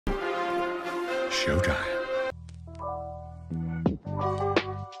Showtime.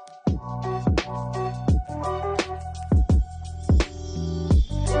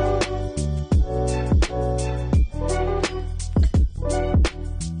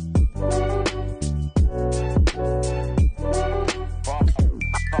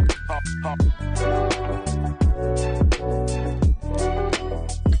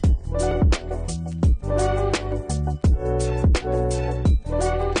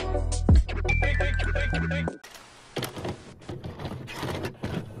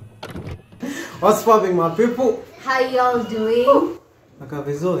 What's popping, my people? How y'all doing?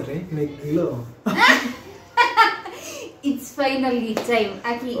 It's finally time.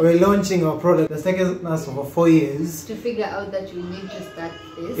 Aki, we're launching our product. It's taken us over 4 years to figure out that we need to start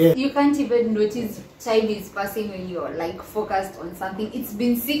this. Yeah. You can't even notice time is passing when you're like focused on something. It's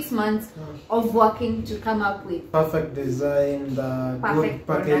been 6 months of working to come up with perfect design, the perfect good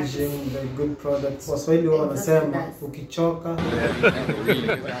packaging, the good products. Waswahili wanasema ukichoka.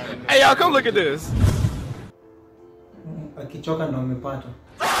 Hey y'all, come look at this. Akichoka ndo amepata.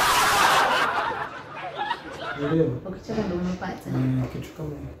 ukichoka ndo umepata.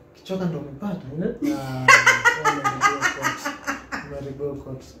 Kichoka ndo umepata,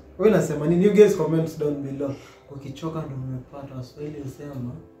 wewe unasema nini? You guys comment down below. Ukichoka ndo umepata. Waswahili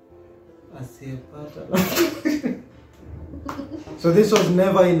usema asiyepata. So this was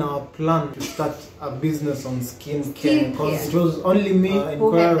never in our plan to start a business on skincare, because it was only me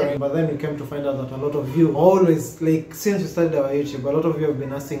inquiring, but then we came to find out that a lot of you always, like, since we started our YouTube, a lot of you have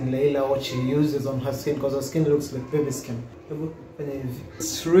been asking Leilah what she uses on her skin, because her skin looks like baby skin.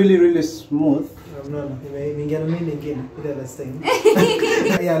 It's really smooth.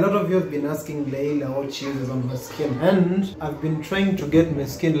 Yeah, a lot of you have been asking Leilah what she uses on her skin, and I've been trying to get my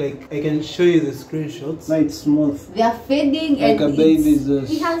skin, like, I can show you the screenshots. No, it's smooth. They are fading like and a baby's.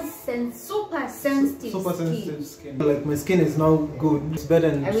 He has super sensitive skin. Like, my skin is now good. It's better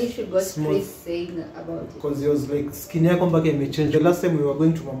and I wish you got smooth. Chris saying about it. Because he was like, skin yako mpaka imechange. The last time we were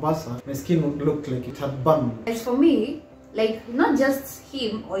going to Mombasa, my skin looked like it had burned. As for me, like, not just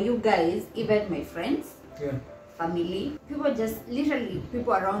him or you guys, even my friends, family, people, just literally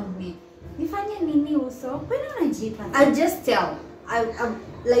people around me, I just tell, I'm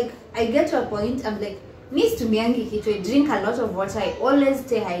like, I get to a point, I'm like, miss to miangi kitu, I drink a lot of water, I always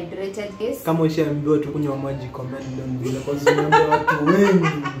stay hydrated. Yes. Kama ushaambiwa tu kunywa maji, comment down below, because watu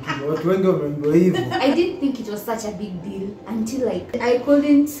wengi wameambiwa hivyo. I didn't think it was such a big deal until, like, I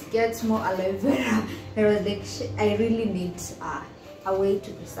couldn't get more aloe vera. I was like, I really need a way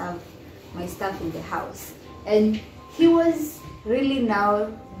to preserve my stuff in the house. And he was really now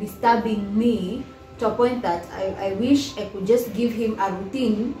disturbing me to a point that I wish I could just give him a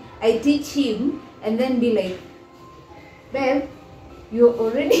routine. I teach him and then be like, babe, you're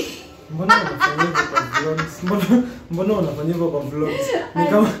already... Mbona unafanya hivyo kwa vlogs?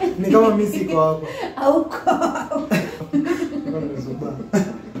 Ni kama mimi siko hapo.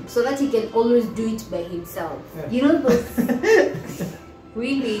 So that he can always do it by himself. Yeah. You know those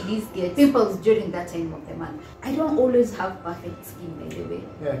we ladies get pimples during that time of the month. I don't always have perfect skin, by the way.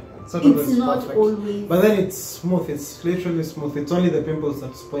 Yeah, it's not perfect. Always. But then it's smooth. It's literally smooth. It's only the pimples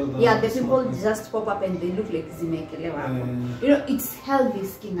that spoil the. Yeah, the pimples just pop up and they look like zimekelewa. You know, it's healthy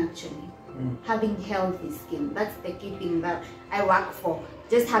skin actually. Having healthy skin, that's the key thing that I work for.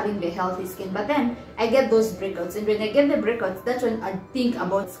 Just having the healthy skin. But then I get those breakouts, and when I get the breakouts, that's when I think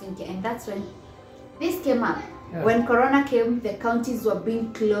about skincare, and that's when this came up. Yeah. When Corona came, the counties were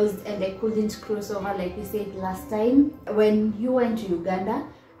being closed and I couldn't cross over, like we said last time. When you went to Uganda,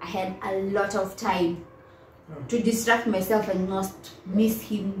 I had a lot of time to distract myself and not miss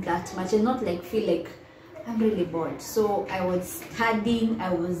him that much, and not like feel like I'm really bored. So I was studying,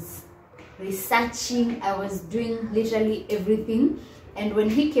 I was researching, I was doing literally everything. And when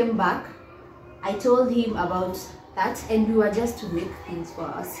he came back, I told him about that, and we were just to make things for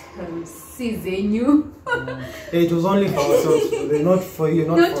ourselves. Season you. It was only for ourselves, not for you,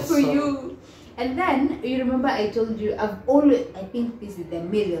 not for you. And then you remember I told you, I've always, I think this is the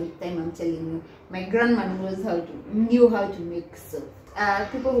millionth time I'm telling you, my grandma knew how to make soap.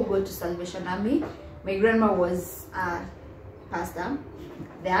 People who go to Salvation Army, my grandma was a pastor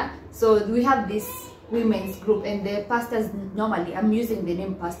there, so we have this women's group, and the pastors normally, I'm using the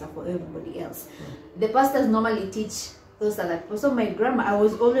name pastor for everybody else, the pastors normally teach those other people. So my grandma, I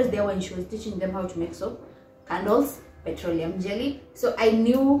was always there when she was teaching them how to make soap, candles, petroleum jelly. So I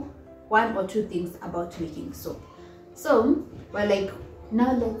knew 1 or 2 things about making soap. So we're like,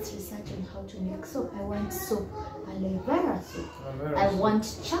 now let's research on how to make soap. I want soap, aloe vera soap. I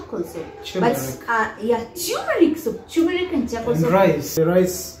want charcoal soap. Turmeric. But yeah, turmeric soap, turmeric and charcoal soap. Rice. The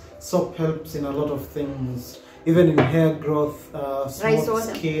rice soap helps in a lot of things. Even in hair growth,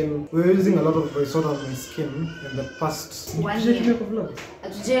 smooth skin. We were using a lot of rice water on my skin in the past 1 year.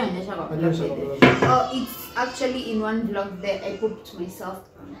 Oh, it's actually in one vlog that I pooped myself.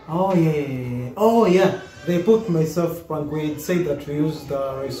 Oh yeah. Oh yeah. They put myself prank. We say that we use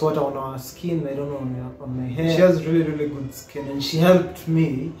the rice water on our skin. I don't know, on my hair. She has really good skin, and she helped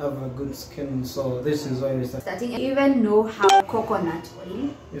me have a good skin. So this is why we started. I even know how coconut oil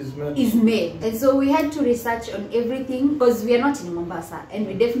is made. And so we had to research on everything because we are not in Mombasa, and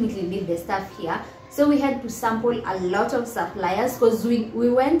we definitely need the stuff here. So we had to sample a lot of suppliers because we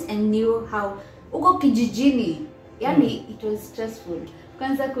went and knew how uko kijijini. Yani it was stressful.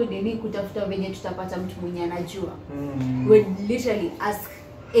 Kwanza kudeni kutafuta venye tutapata mtu mwenye anajua. We literally ask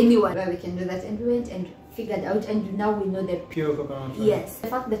anyone where we can do that, and we went and figured out, and now we know that pure coconut oil. Yes, the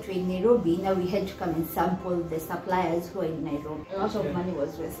fact that we're in Nairobi, now we had to come and sample the suppliers who are in Nairobi. A lot of money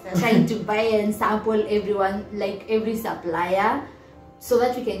was wasted trying to buy and sample everyone, like every supplier, so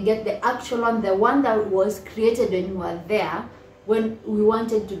that we can get the actual one, the one that was created when we were there, when we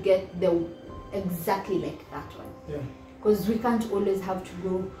wanted to get the exactly like that one. Yeah. Because we can't always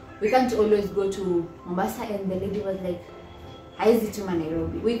go to Mombasa, and the lady was like, haizi tuma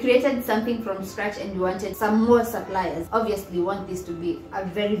Nairobi. We created something from scratch, and we wanted some more suppliers. Obviously we want this to be a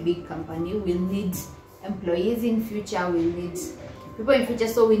very big company. We'll need employees in future, we'll need people in future,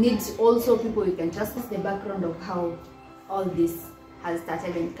 so we need also people we can trust. That's the background of how all this has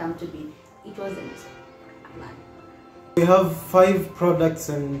started and come to be. It wasn't a plan. We have 5 products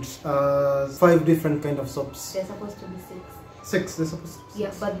and 5 different kind of soaps. They're supposed to be 6. 6, they're supposed to be 6.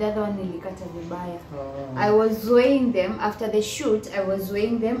 Yeah, but the other one nilikata vibaya. I was weighing them after the shoot. I was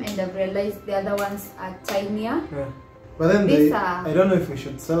weighing them, and I've realized the other ones are tinier. Yeah. But then I don't know if we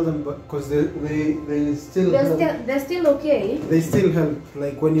should sell them, but because they still they're still okay. They still help.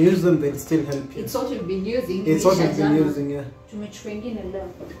 Like when you use them, they'll still help you. It's what you've been using. It's what you've been using, yeah.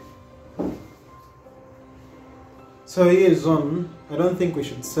 So here's one. I don't think we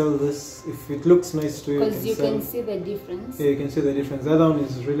should sell this. If it looks nice to you, because you can see the difference. Yeah, you can see the difference. The other one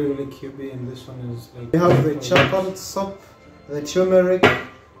is really cubey, and this one is like. We have the charcoal soap, the turmeric,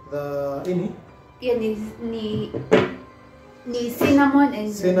 the ini. Yeah, ni cinnamon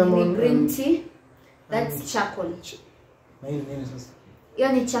and green tea. That's charcoal.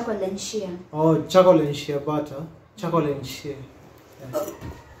 Yeah, ni charcoal and shea. Oh, charcoal and shea butter. Charcoal and shea. Yeah.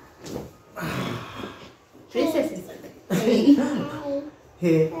 Princesses.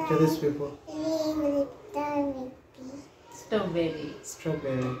 Hey, to these people. Strawberry.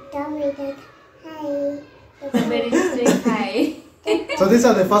 Strawberry. Strawberry straight high. So these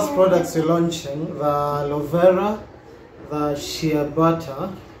are the first products we're launching. The aloe vera, the shea butter,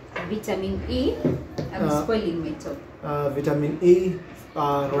 vitamin E. I'm spoiling my top. Vitamin E,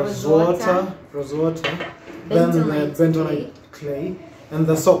 rose water, then the bentonite clay, and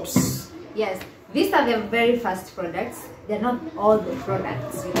the soaps. Yes, these are the very first products. They're not all the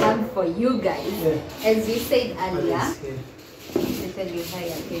products we have for you guys. Yeah. As we said earlier, I'll tell you hi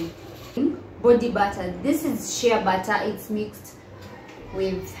again. Body butter. This is shea butter. It's mixed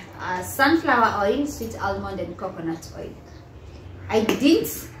with sunflower oil, sweet almond, and coconut oil. I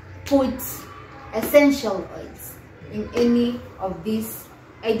didn't put essential oils in any of these.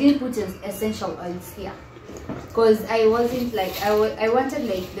 I didn't put essential oils here because I wasn't like I wanted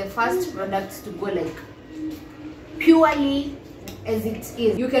like the first products to go like purely as it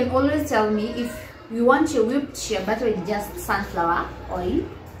is. You can always tell me if you want your whipped shea butter with just sunflower oil,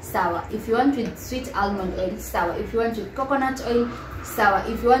 sour. If you want with sweet almond oil, sour. If you want with coconut oil, sour.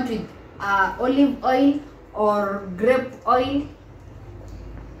 If you want with olive oil or grape oil,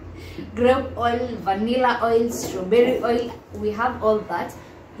 vanilla oil, strawberry oil, we have all that.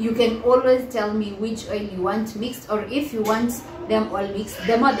 You can always tell me which oil you want mixed, or if you want them all mixed,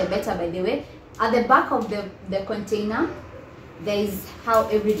 the more the better, by the way. At the back of the container, there is how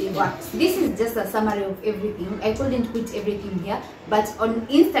everything works. This is just a summary of everything. I couldn't put everything here, but on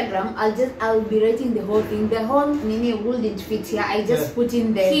Instagram I'll be writing the whole thing. The whole mini wouldn't fit here. I just put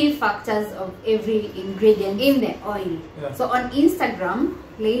in the key factors of every ingredient in the oil. So on Instagram,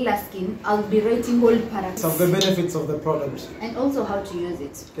 Leilah Skin, I'll be writing whole paragraphs of the benefits of the product and also how to use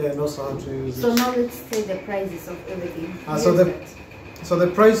it. Yeah, and also how to use it. So now let's say the prices of everything. So the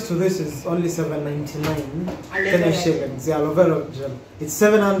price to this is only $7.99 Kenya shillings. Yeah, aloe vera gel. It's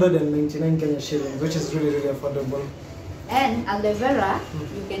 799 Kenya shillings, which is really affordable. And aloe vera,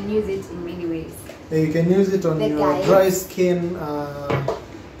 you can use it in many ways. Yeah, you can use it on your dry skin.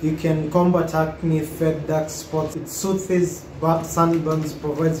 You can combat acne, fed, dark spots. It soothes sunburns,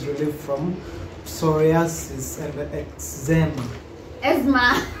 provides relief from psoriasis and eczema.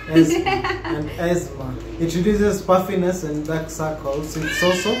 Asthma. And asthma. It reduces puffiness and dark circles. It's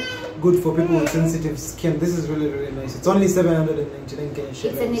also good for people with sensitive skin. This is really, really nice. It's only 799 Kenya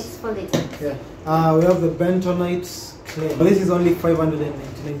shillings. It's an exfoliatant. Yeah. We have the bentonite clay. This is only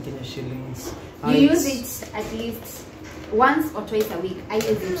 599 Kenya shillings. You use it at least once or twice a week. I use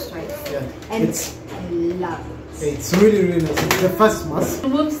it twice. Yeah. And I love it. It's really, really nice. It's the first mask. It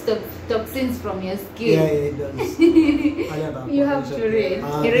removes toxins from your skin. Yeah, it does. You have to read.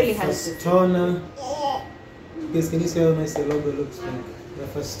 It really has to. Toner. Yes, can you see how nice the logo looks like? The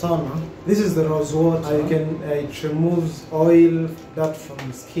first toner. This is the rose water. It removes oil, dirt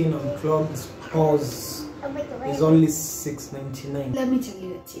from skin and clogs, pores. It's only $6.99. Let me tell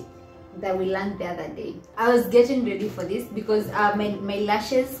you a tip that we learned the other day. I was getting ready for this because my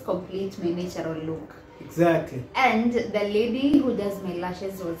lashes complete my natural look. Exactly. And the lady who does my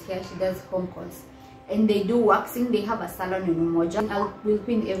lashes was here. She does home calls. And they do waxing. They have a salon in Umoja. We'll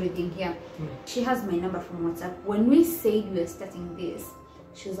pin everything here. She has my number from WhatsApp. When we said we were starting this,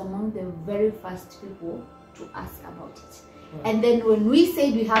 she was among the very first people to ask about it. And then when we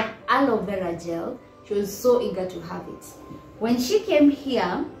said we have aloe vera gel, she was so eager to have it. When she came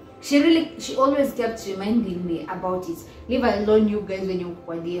here, she always kept reminding me about it. Leave alone you guys when you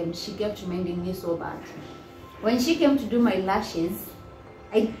were DM. She kept reminding me so bad. When she came to do my lashes,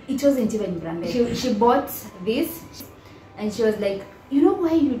 it wasn't even branded. She bought this and she was like, you know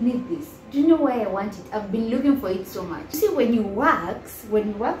why you need this? Do you know why I want it? I've been looking for it so much. You see, when we wax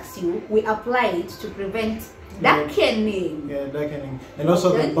you, we apply it to prevent darkening. Yeah, darkening. And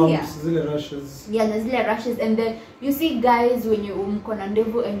also the bumps, zile rashes. Yeah, the zile rashes. And then you see guys when you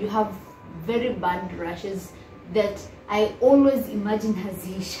umkonandevu and you have very bad rashes that I always imagine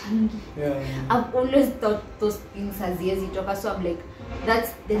hazishangi. Yeah. I've always thought those things hazitoka. So I'm like,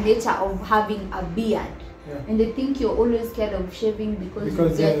 that's the nature of having a beard. Yeah. And they think you're always scared of shaving because you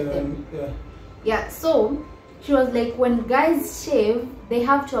get them. Yeah, so she was like, when guys shave, they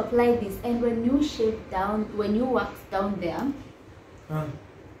have to apply this. And when you shave down, when you wax down there,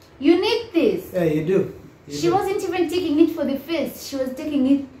 you need this. Yeah, you do. She wasn't even taking it for the face. She was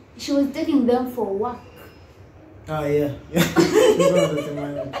taking them for work. Ah, yeah.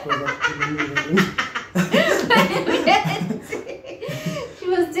 She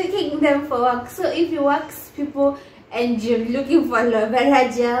was taking them for work. So if you wax people and you're looking for aloe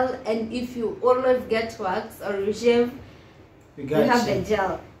vera gel, and if you always get wax or you shave, we have the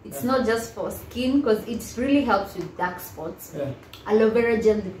gel. It's not just for skin because it really helps with dark spots. Aloe vera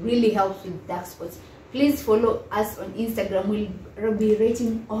gel really helps with dark spots. Please follow us on Instagram. We'll be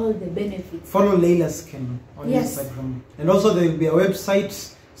rating all the benefits. Follow Leilah Skin on Instagram. And also there will be a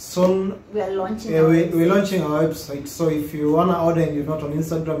website soon. We are launching we're launching our website. So if you want to order and you're not on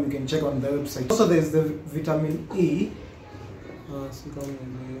Instagram, you can check on the website. Also there's the vitamin E.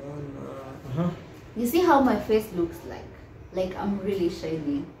 You see how my face looks like? Like I'm really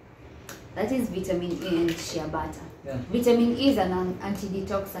shiny. That is vitamin E and shea butter. Vitamin E is an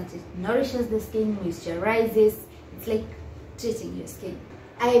anti-detoxant. It nourishes the skin, moisturizes. It's like treating your skin.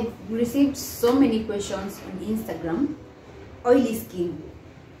 I've received so many questions on Instagram. Oily skin,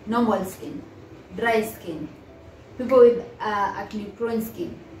 normal skin, dry skin, people with acne-prone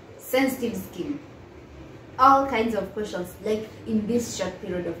skin, sensitive skin. All kinds of questions, like in this short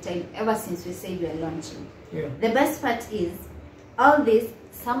period of time, ever since we said we are launching. The best part is, all this,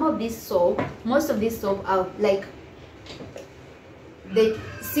 some of this soap, most of this soap are like the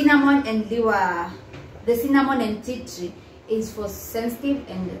cinnamon and the cinnamon and tea tree is for sensitive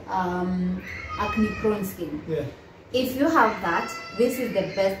and acne prone skin. If you have that, this is the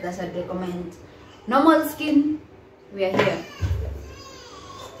best that I'd recommend. Normal skin, we are here.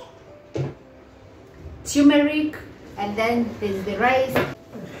 Turmeric, and then there's the rice.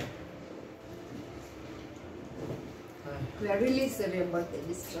 We are really sorry about the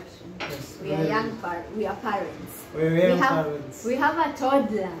distraction. We are young we are parents. We have a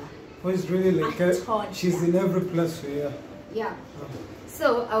toddler. Who is really like she's in every place we are. Yeah.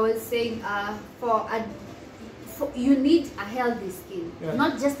 So I was saying, you need a healthy skin,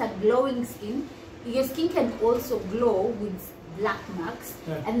 not just a glowing skin. Your skin can also glow with black marks,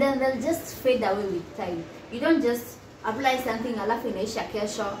 and then they'll just fade away with time. You don't just apply something alafu inaisha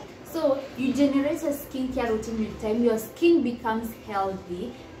kesho. So you generate a skincare routine with time. Your skin becomes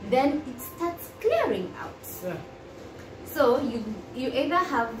healthy, then it starts clearing out. So you either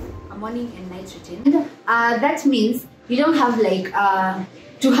have a morning and night routine. That means you don't have like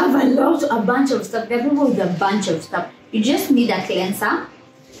to have a bunch of stuff. There are people with a bunch of stuff. You just need a cleanser,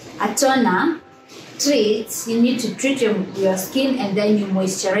 a toner, treats. You need to treat your skin, and then you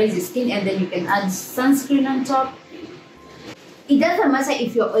moisturize the skin, and then you can add sunscreen on top. It doesn't matter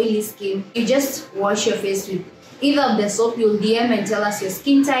if you're oily skin. You just wash your face with either of the soap. You'll DM and tell us your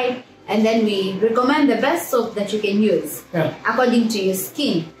skin type, and then we recommend the best soap that you can use according to your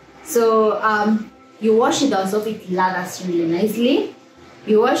skin. So you wash it with soap. It lathers really nicely.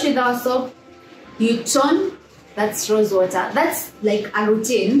 You wash it with soap. You tone. That's rose water. That's like a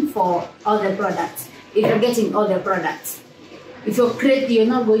routine for all the products. If you're getting all the products, if you're crazy, you're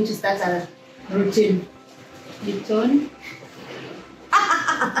not going to start a routine. You tone.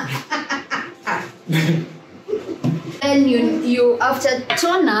 Then you after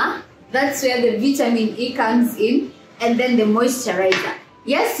toner, that's where the vitamin E comes in, and then the moisturizer.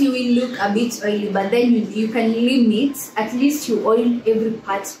 Yes, you will look a bit oily, but then you can limit. At least you oil every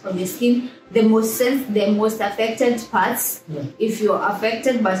part of the skin, the most affected parts. If you're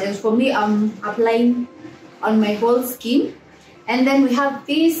affected, but as for me, I'm applying on my whole skin. And then we have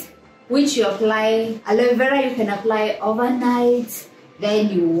this, which you apply aloe vera. You can apply overnight. Then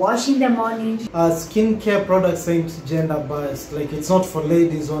you wash in the morning. Skincare products ain't gender biased. Like, it's not for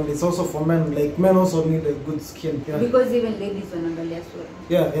ladies only. It's also for men. Like, men also need a good skin. Yeah. Because even ladies wanaangalia sura.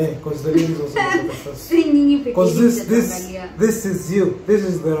 Yeah, because the ladies also need the first. Because this is you. This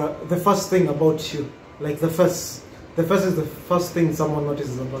is the first thing about you. Like the first is the first thing someone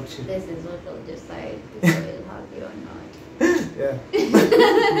notices about you. This is what they'll decide if they will have you or not. Yeah.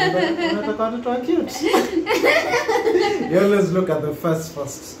 Cute. You always look at the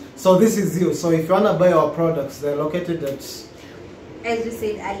first. So this is you. So if you wanna buy our products, they're located at, as we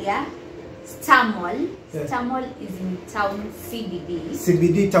said earlier, Star Mall. Yeah. Star Mall is in town CBD.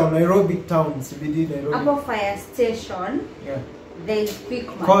 CBD town, Nairobi town, CBD Nairobi. Upper Fire Station. Yeah. There's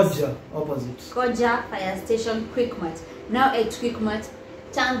Quickmart. Koja opposite. Koja Fire Station, Quickmart. Now at Quickmart,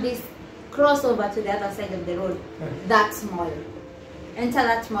 turn this, cross over to the other side of the road. That mall. Enter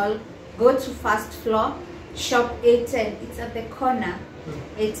that mall, go to first floor, shop A10. It's at the corner.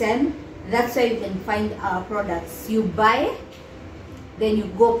 A10. That's where you can find our products. You buy, then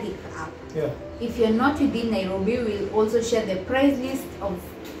you go pick up. Yeah. If you're not within Nairobi, we'll also share the price list of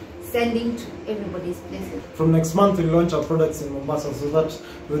sending to everybody's places. From next month, we'll launch our products in Mombasa, so that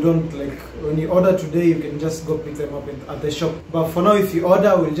we don't, like, when you order today, you can just go pick them up at the shop. But for now, if you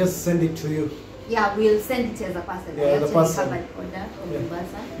order, we'll just send it to you. Yeah, we'll send it as a parcel. Yeah, the parcel. Have an order from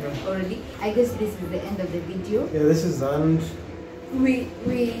Mombasa already. I guess this is the end of the video. Yeah, this is the end. We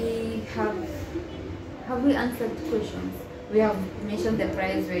have we answered questions? We have mentioned the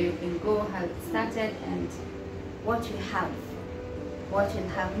price where you can go, how it started, and what we have. What we'll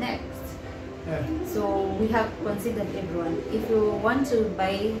have next. Yeah. So we have considered everyone. If you want to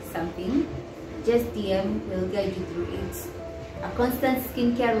buy something, just DM, we'll guide you through it. A constant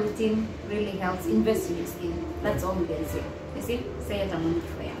skincare routine really helps. Invest in your skin. That's all we can say. You see? Say it a moment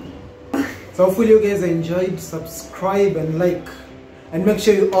for you. So hopefully you guys enjoyed. Subscribe and like, and make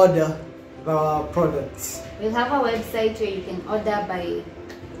sure you order the products. We'll have a website where you can order by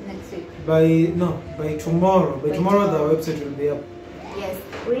next week. By tomorrow. By tomorrow the website will be up. Yes,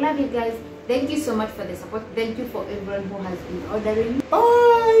 we love you guys. Thank you so much for the support. Thank you for everyone who has been ordering.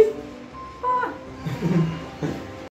 Bye.